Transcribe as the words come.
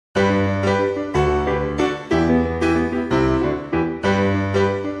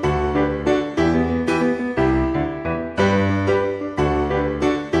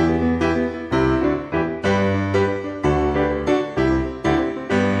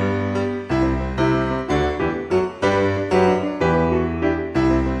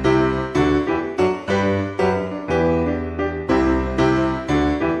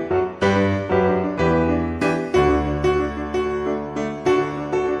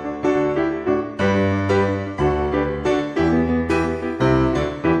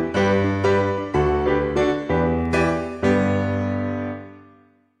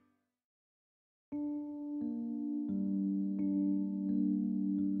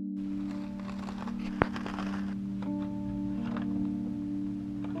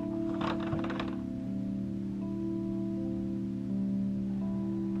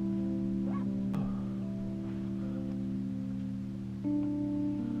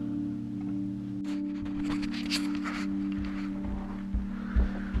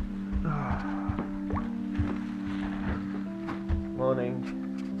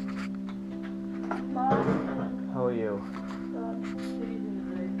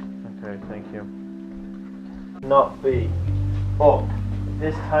Okay, thank you. Not be up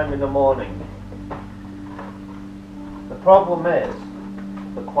this time in the morning. The problem is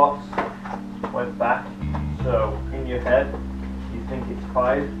the clocks went back, so in your head you think it's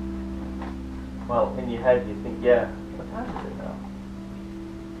 5. Well, in your head you think, yeah, what time is it now?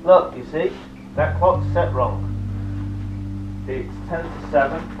 Look, you see, that clock's set wrong. It's 10 to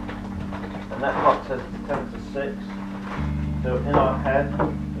 7, and that clock says it's 10 to 6. So in our head,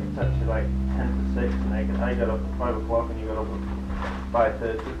 it's actually like 10 to 6, and I got up at 5 o'clock and you got up at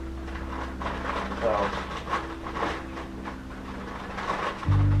 5:30. So,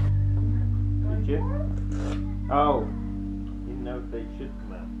 did you? Oh, you didn't know if they should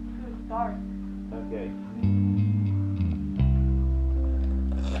come out. Sorry. Okay.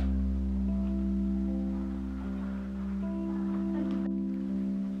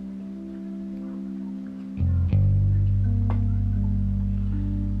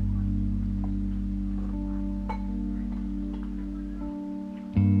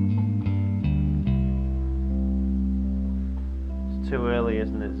 Too early,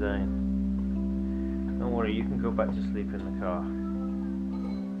 isn't it, Zane? Don't worry, you can go back to sleep in the car.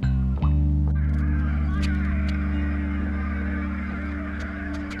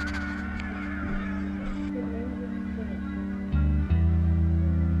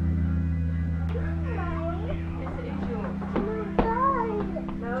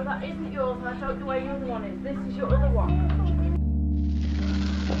 No, that isn't yours, and I told you where your other one is. This is your other one.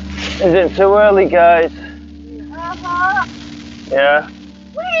 Is it too early, guys? Yeah.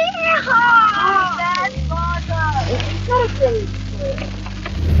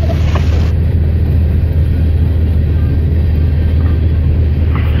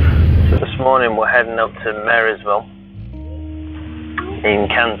 So this morning we're heading up to Marysville in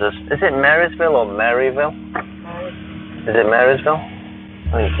Kansas. Is it Marysville or Maryville? Is it Marysville? I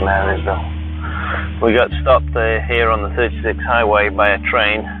think it's Marysville. We got stopped here on the 36 highway by a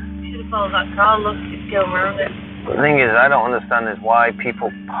train. You should have followed that car, look, it's going around it. The thing is, I don't understand is why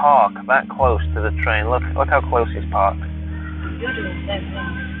people park that close to the train. Look how close he's parked. You're doing the same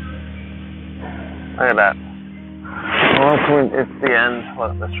thing. Look at that. Well, it's the end.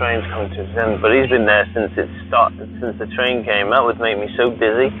 Look, the train's coming to its end. But he's been there since it started, since the train came. That would make me so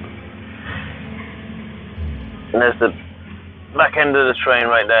dizzy. And there's the back end of the train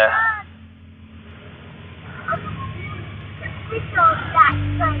right there.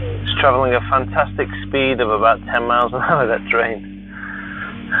 It's travelling a fantastic speed of about 10 miles an hour, that train.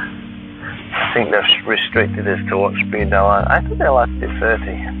 I think they've restricted us to what speed they'll allow. I thought they allowed to do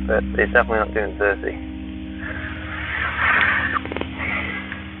 30, but they're definitely not doing 30.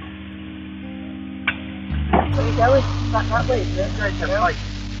 Where are you going? Back that way, isn't it?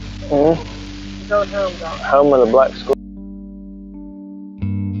 Mm-hmm. You're going home, though. Home of the black school.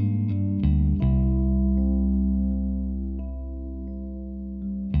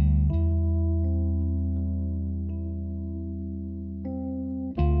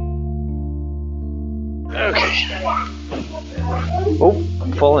 Okay. Oh,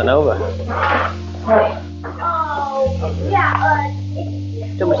 I'm falling over.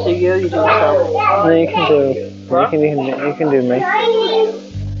 Do we see you? You do yourself. No, you can do. You can do me.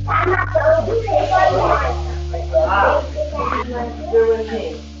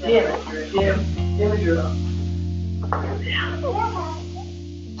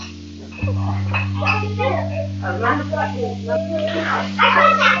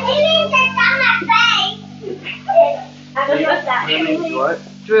 What?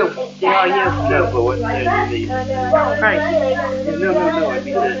 Drew, D-R-U. No, but what's the name of these? Frank. No, I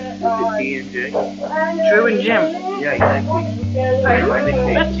mean the D and J. Drew and Jim. Yeah, exactly. My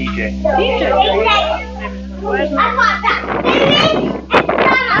nickname is TJ. Where's my...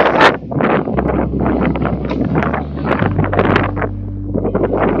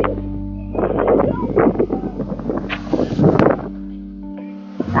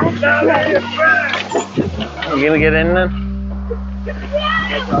 You gonna get in then?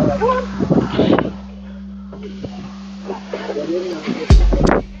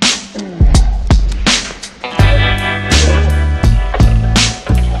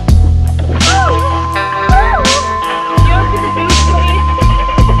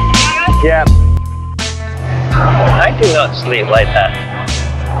 Yeah. I do not sleep like that.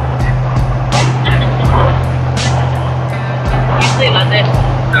 You sleep like this.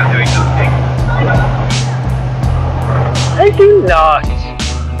 No, there we go. I do not.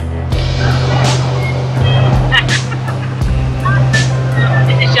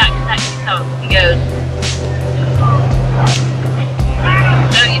 This is Jack's taxi song. He goes,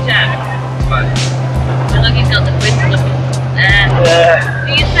 don't you, Jack? What? Look, he's got the wind looking there.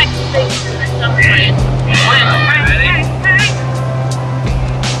 Do you text me?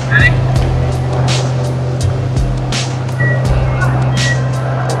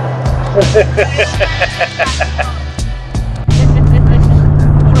 You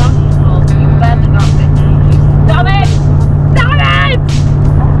better not be. Stop it! Stop it!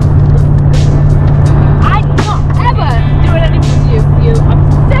 I'm not ever doing anything with you. I'm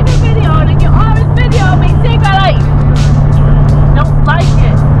sick of videoing and you always video me. Take my life. Don't like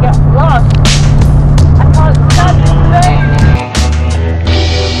it. Get lost. I can't stand this thing.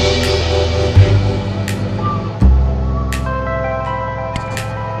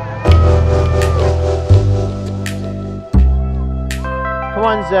 Come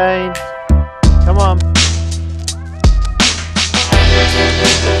on, Zane. Come on.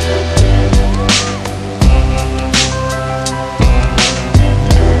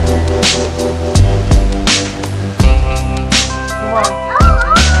 Come on.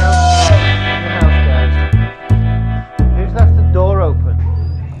 In the house, guys. Who's left the door open?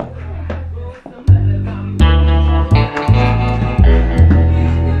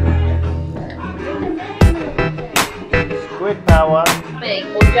 Squid power. Big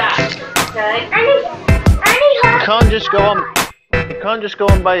or Jack, okay? You can't just go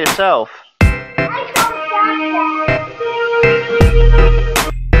on by yourself. I can't stand that.